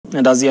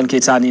And as Ian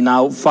Keitani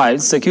now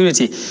files,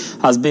 security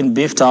has been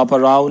beefed up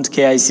around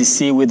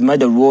KICC with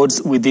major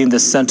roads within the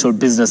Central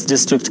Business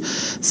District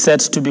set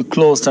to be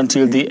closed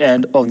until the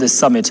end of the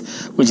summit,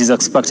 which is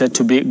expected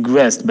to be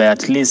graced by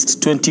at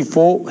least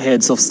 24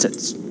 heads of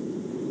states.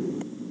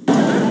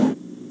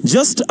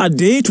 Just a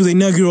day to the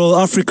inaugural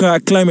Africa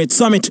Climate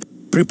Summit,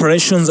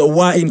 preparations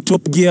were in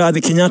top gear at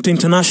the Kenyatta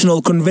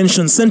International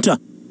Convention Center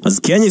as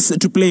Kenya is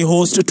to play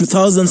host to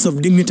thousands of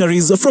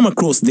dignitaries from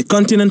across the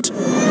continent.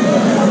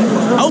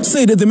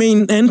 Outside the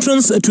main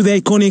entrance to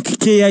the iconic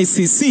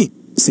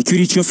KICC,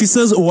 security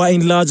officers were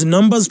in large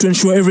numbers to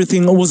ensure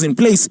everything was in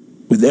place,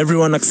 with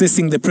everyone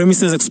accessing the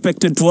premises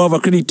expected to have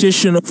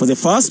accreditation for the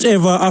first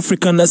ever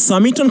African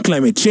Summit on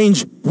Climate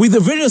Change. With the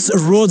various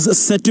roads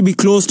set to be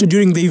closed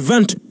during the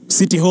event,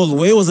 City Hall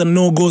Way was a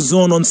no-go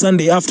zone on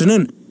Sunday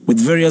afternoon, with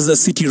various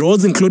city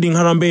roads including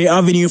Harambee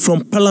Avenue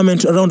from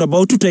Parliament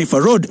roundabout to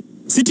Taifa Road,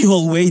 City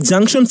Hall Way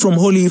Junction from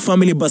Holy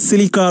Family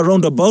Basilica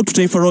roundabout to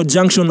Taifa Road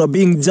Junction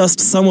being just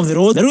some of the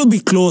roads that will be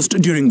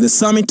closed during the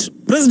summit.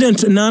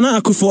 President Nana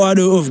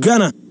Akufo-Addo of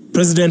Ghana,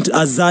 President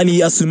Azali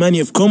Assoumani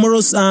of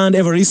Comoros, and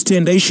Evariste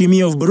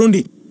Ndayishimiye of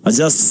Burundi are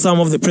just some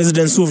of the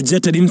presidents who have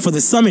jetted in for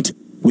the summit,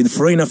 with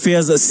Foreign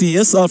Affairs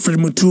CS Alfred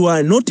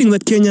Mutua noting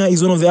that Kenya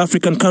is one of the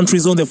African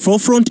countries on the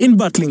forefront in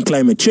battling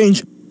climate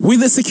change.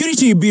 With the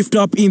security beefed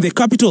up in the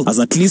capital, as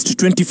at least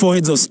 24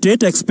 heads of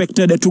state are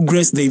expected to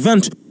grace the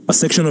event, a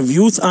section of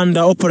youth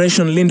under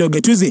Operation Lindo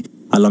Getuzi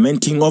are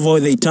lamenting over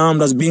what they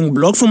termed as being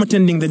blocked from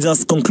attending the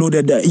just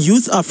concluded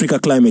Youth Africa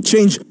Climate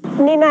Change.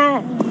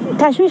 Nina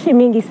tashwishi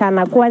mingi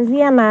sana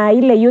kuanzia na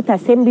ile youth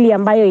assembly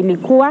ambayo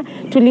ilikuwa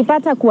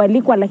tulipata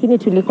kualikwa lakini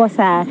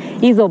tulikosa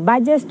hizo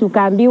badges,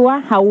 tukaambiwa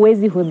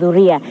hauwezi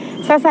hudhuria.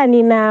 Sasa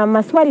nina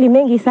maswali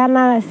mengi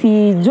sana,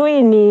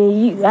 sijui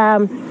ni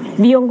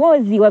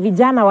viongozi wa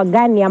vijana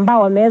wagani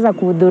ambao wameweza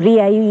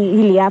kuhudhuria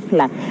hili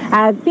hafla.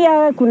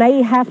 Pia kuna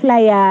hii hafla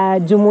ya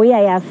Jumuiya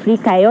ya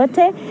Afrika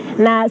yote,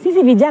 na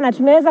sisi vijana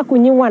tumeweza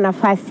kunyimwa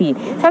nafasi.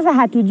 Sasa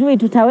hatujui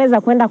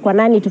tutaweza kwenda kwa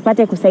nani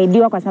tupate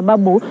kusaidiwa, kwa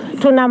sababu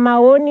tuna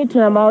maoni,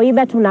 tuna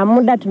mawaidha, tuna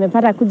muda,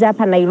 tumepata kuja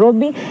hapa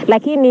Nairobi,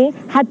 lakini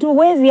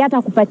hatuwezi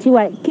hata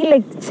kupatiwa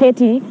kile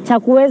cheti cha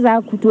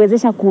kuweza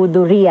kutuwezesha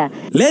kuhudhuria.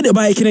 Led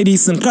by Kennedy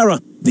Sankara,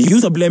 the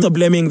youth are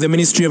blaming the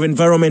Ministry of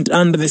Environment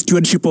and the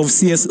stewardship of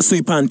CS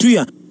Soipan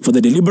Tuya for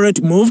the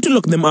deliberate move to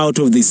lock them out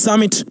of this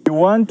summit. We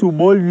want to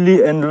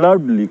boldly and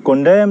loudly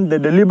condemn the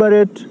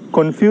deliberate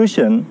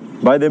confusion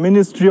by the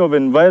Ministry of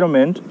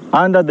Environment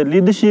under the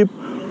leadership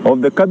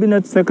of the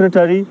Cabinet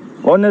Secretary,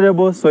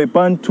 Honorable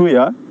Soipan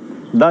Tuya,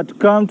 that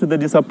come to the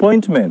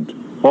disappointment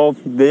of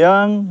the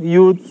young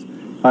youths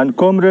and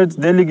comrades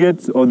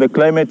delegates of the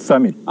Climate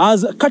Summit.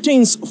 As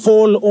curtains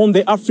fall on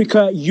the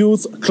Africa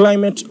Youth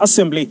Climate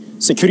Assembly,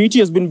 security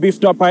has been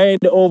beefed up ahead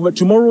of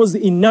tomorrow's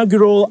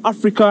inaugural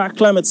Africa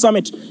Climate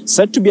Summit,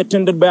 set to be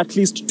attended by at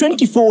least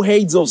 24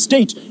 heads of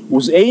state,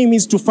 whose aim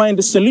is to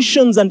find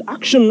solutions and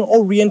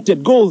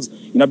action-oriented goals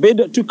in a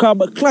bid to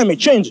curb climate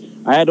change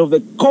ahead of the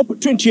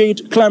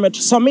COP28 Climate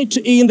Summit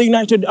in the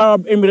United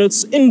Arab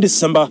Emirates in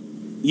December.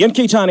 Ian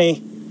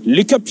Keitani,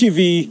 Look Up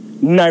TV,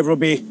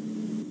 Nairobi.